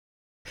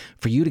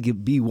for you to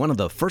be one of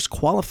the first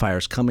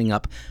qualifiers coming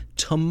up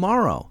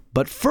tomorrow.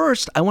 But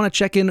first, I want to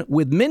check in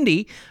with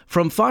Mindy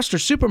from Foster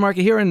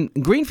Supermarket here in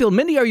Greenfield.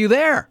 Mindy, are you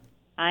there?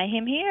 I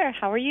am here.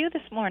 How are you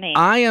this morning?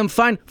 I am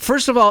fine.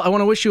 First of all, I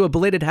want to wish you a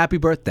belated happy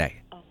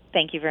birthday. Oh,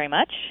 thank you very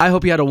much. I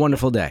hope you had a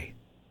wonderful day.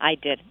 I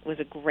did. It was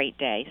a great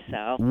day.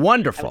 So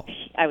Wonderful.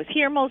 I was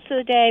here most of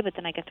the day, but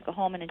then I got to go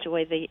home and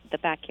enjoy the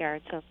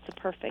backyard. So it's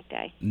a perfect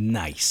day.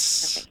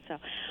 Nice. Perfect.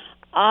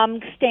 So,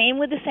 staying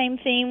with the same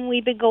theme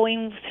we've been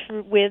going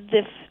through with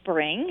this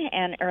spring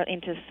and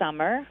into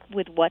summer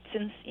with what's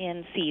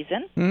in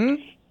season,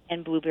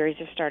 and blueberries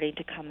are starting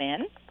to come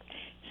in.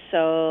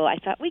 So I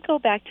thought we'd go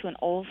back to an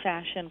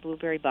old-fashioned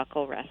blueberry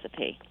buckle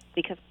recipe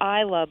because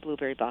I love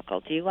blueberry buckle.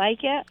 Do you like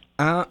it?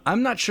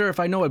 I'm not sure if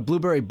I know what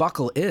blueberry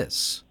buckle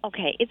is.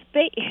 Okay, it's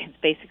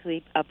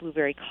basically a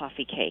blueberry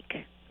coffee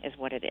cake is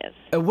what it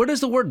is. Where does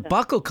the word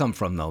buckle come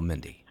from, though,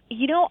 Mindy?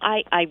 You know,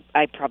 I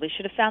probably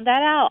should have found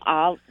that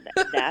out.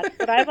 That's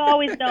what I've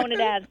always known it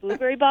as,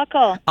 blueberry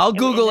buckle. I'll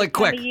Google it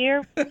quick.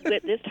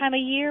 This time of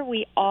year,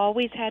 we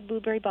always had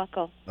blueberry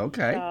buckle.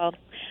 Okay. So,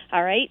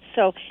 all right,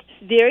 so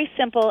it's very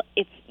simple.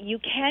 You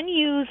can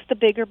use the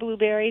bigger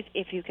blueberries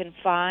if you can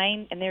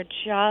find, and they're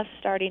just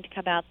starting to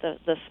come out,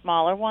 the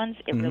smaller ones.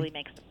 It really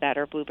makes a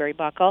better blueberry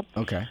buckle.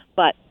 Okay.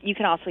 But you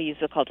can also use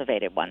the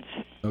cultivated ones.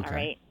 Okay. All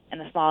right,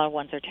 and the smaller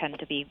ones tend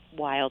to be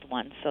wild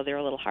ones, so they're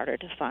a little harder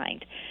to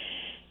find.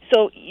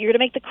 So you're going to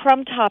make the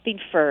crumb topping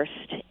first,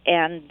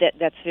 and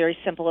that's very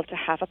simple. It's a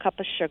half a cup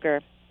of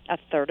sugar, a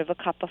third of a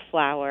cup of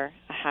flour,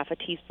 a half a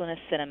teaspoon of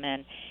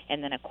cinnamon,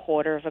 and then a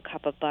quarter of a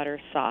cup of butter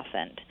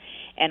softened.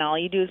 And all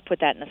you do is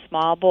put that in a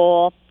small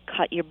bowl,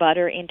 cut your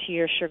butter into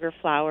your sugar,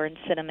 flour, and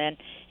cinnamon,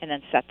 and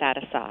then set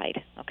that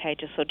aside. Okay,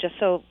 just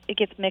so it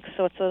gets mixed,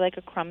 so it's like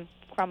a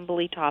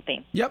crumbly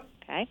topping. Yep.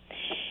 Okay.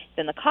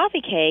 Then the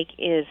coffee cake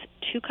is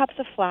 2 cups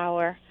of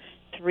flour,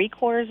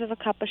 3/4 of a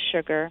cup of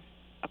sugar,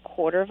 a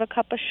quarter of a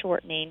cup of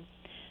shortening,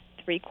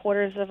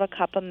 3/4 of a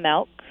cup of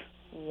milk,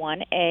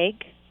 1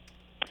 egg,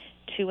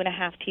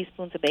 2.5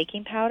 teaspoons of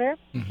baking powder,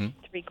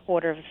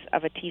 3/4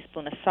 of a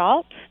teaspoon of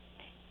salt.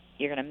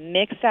 You're going to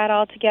mix that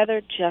all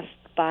together just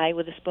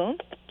with a spoon.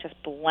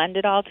 Just blend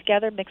it all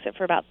together. Mix it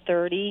for about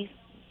 30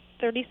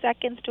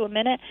 seconds to a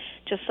minute,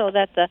 just so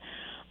that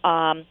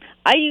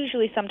I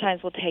usually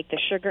sometimes will take the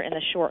sugar and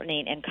the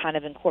shortening and kind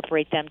of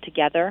incorporate them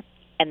together,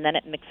 and then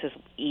it mixes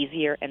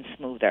easier and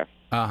smoother.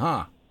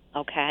 Uh-huh.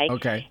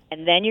 Okay?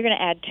 And then you're going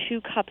to add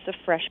 2 cups of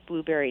fresh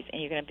blueberries,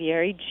 and you're going to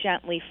very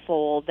gently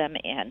fold them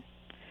in.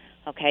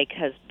 Okay,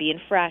 because being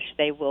fresh,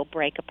 they will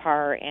break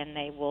apart and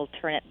they will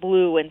turn it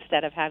blue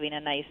instead of having a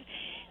nice,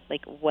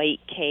 like, white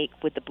cake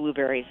with the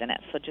blueberries in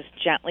it. So just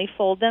gently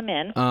fold them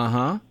in.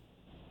 Uh-huh.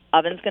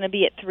 Oven's going to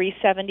be at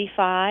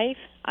 375,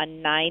 a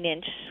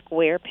 9-inch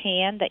square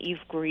pan that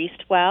you've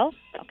greased well,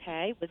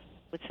 okay, with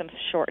some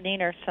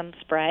shortening or some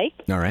spray.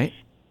 All right.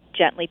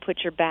 Gently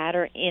put your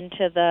batter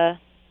into the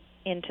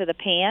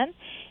pan,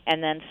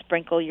 and then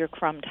sprinkle your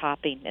crumb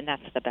topping, and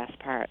that's the best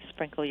part.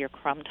 Sprinkle your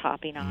crumb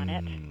topping on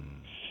it,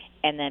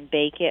 and then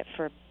bake it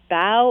for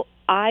about,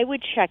 I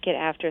would check it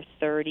after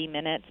 30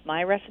 minutes.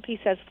 My recipe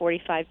says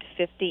 45 to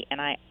 50,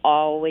 and I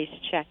always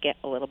check it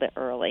a little bit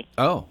early.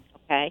 Oh.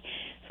 Okay?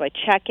 So I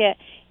check it.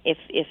 If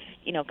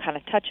kind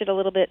of touch it a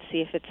little bit,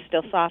 see if it's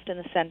still soft in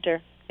the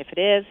center. If it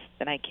is,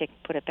 then I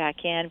put it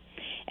back in,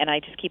 and I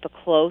just keep a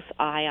close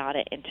eye on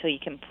it until you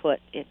can put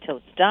it till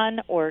it's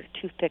done, or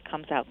toothpick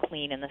comes out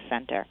clean in the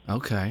center.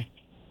 Okay.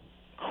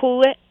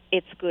 Cool it.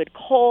 It's good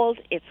cold.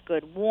 It's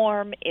good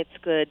warm. It's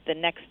good the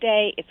next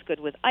day. It's good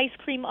with ice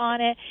cream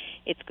on it.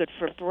 It's good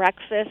for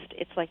breakfast.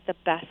 It's like the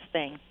best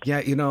thing. Yeah,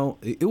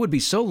 it would be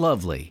so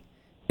lovely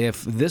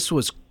if this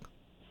was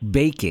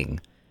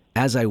baking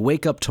as I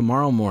wake up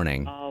tomorrow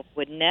morning. Oh,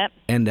 wouldn't it?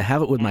 And to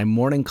have it with my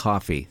morning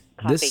coffee.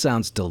 This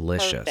sounds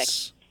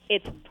delicious.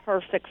 Perfect. It's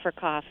perfect for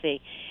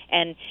coffee.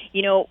 And,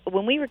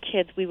 when we were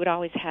kids, we would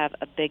always have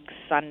a big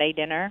Sunday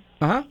dinner.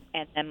 Uh-huh.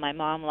 And then my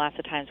mom lots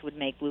of times would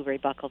make blueberry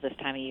buckle this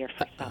time of year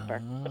for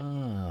supper.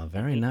 Oh,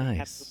 very nice.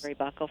 Have blueberry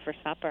buckle for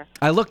supper.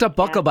 I looked up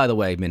buckle, by the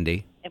way,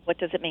 Mindy. And what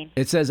does it mean?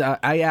 It says,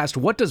 I asked,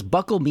 what does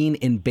buckle mean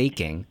in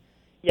baking?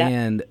 Yeah.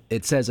 And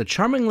it says, a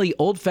charmingly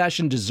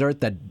old-fashioned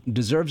dessert that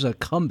deserves a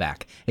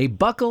comeback. A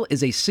buckle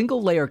is a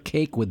single-layer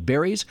cake with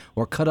berries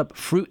or cut-up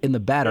fruit in the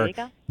batter,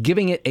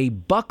 giving it a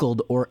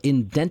buckled or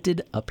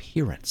indented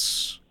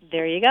appearance.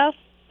 There you go.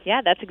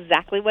 Yeah, that's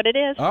exactly what it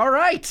is. All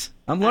right.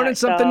 I'm learning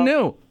something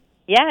new.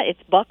 Yeah,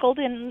 it's buckled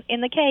in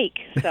the cake.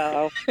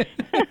 So,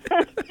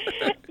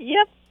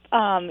 yep.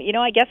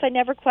 I guess I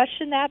never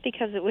questioned that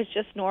because it was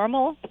just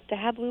normal to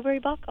have blueberry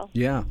buckle.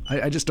 Yeah,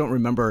 I just don't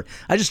remember.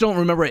 I just don't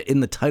remember it in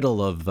the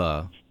title of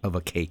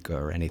a cake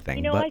or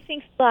anything. I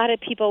think a lot of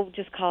people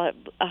just call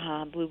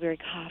it blueberry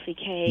coffee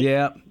cake.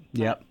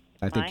 Yeah.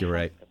 I think you're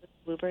right.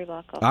 Blueberry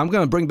buckle. I'm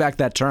going to bring back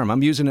that term.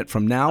 I'm using it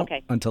from now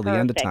until the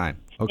end of time.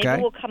 Okay.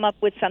 Maybe we'll come up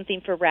with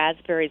something for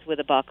raspberries with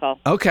a buckle.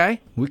 Okay,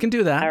 we can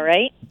do that. All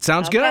right.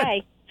 Sounds good.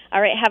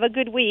 All right. Have a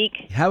good week.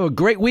 Have a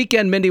great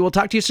weekend, Mindy. We'll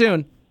talk to you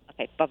soon.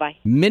 Okay. Bye-bye.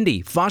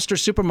 Mindy, Foster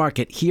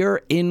Supermarket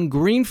here in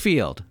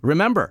Greenfield.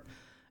 Remember,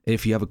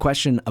 if you have a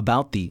question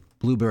about the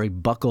blueberry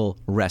buckle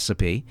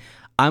recipe,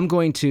 I'm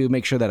going to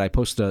make sure that I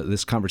post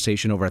this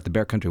conversation over at the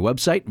Bear Country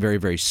website very,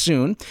 very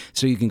soon.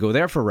 So you can go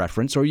there for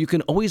reference, or you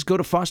can always go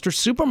to Foster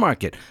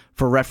Supermarket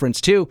for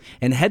reference too,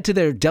 and head to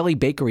their deli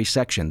bakery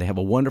section. They have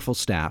a wonderful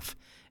staff,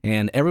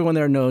 and everyone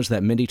there knows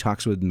that Mindy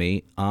talks with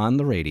me on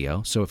the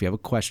radio. So if you have a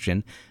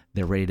question,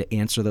 they're ready to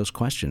answer those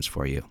questions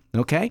for you.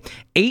 Okay?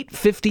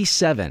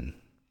 8:57.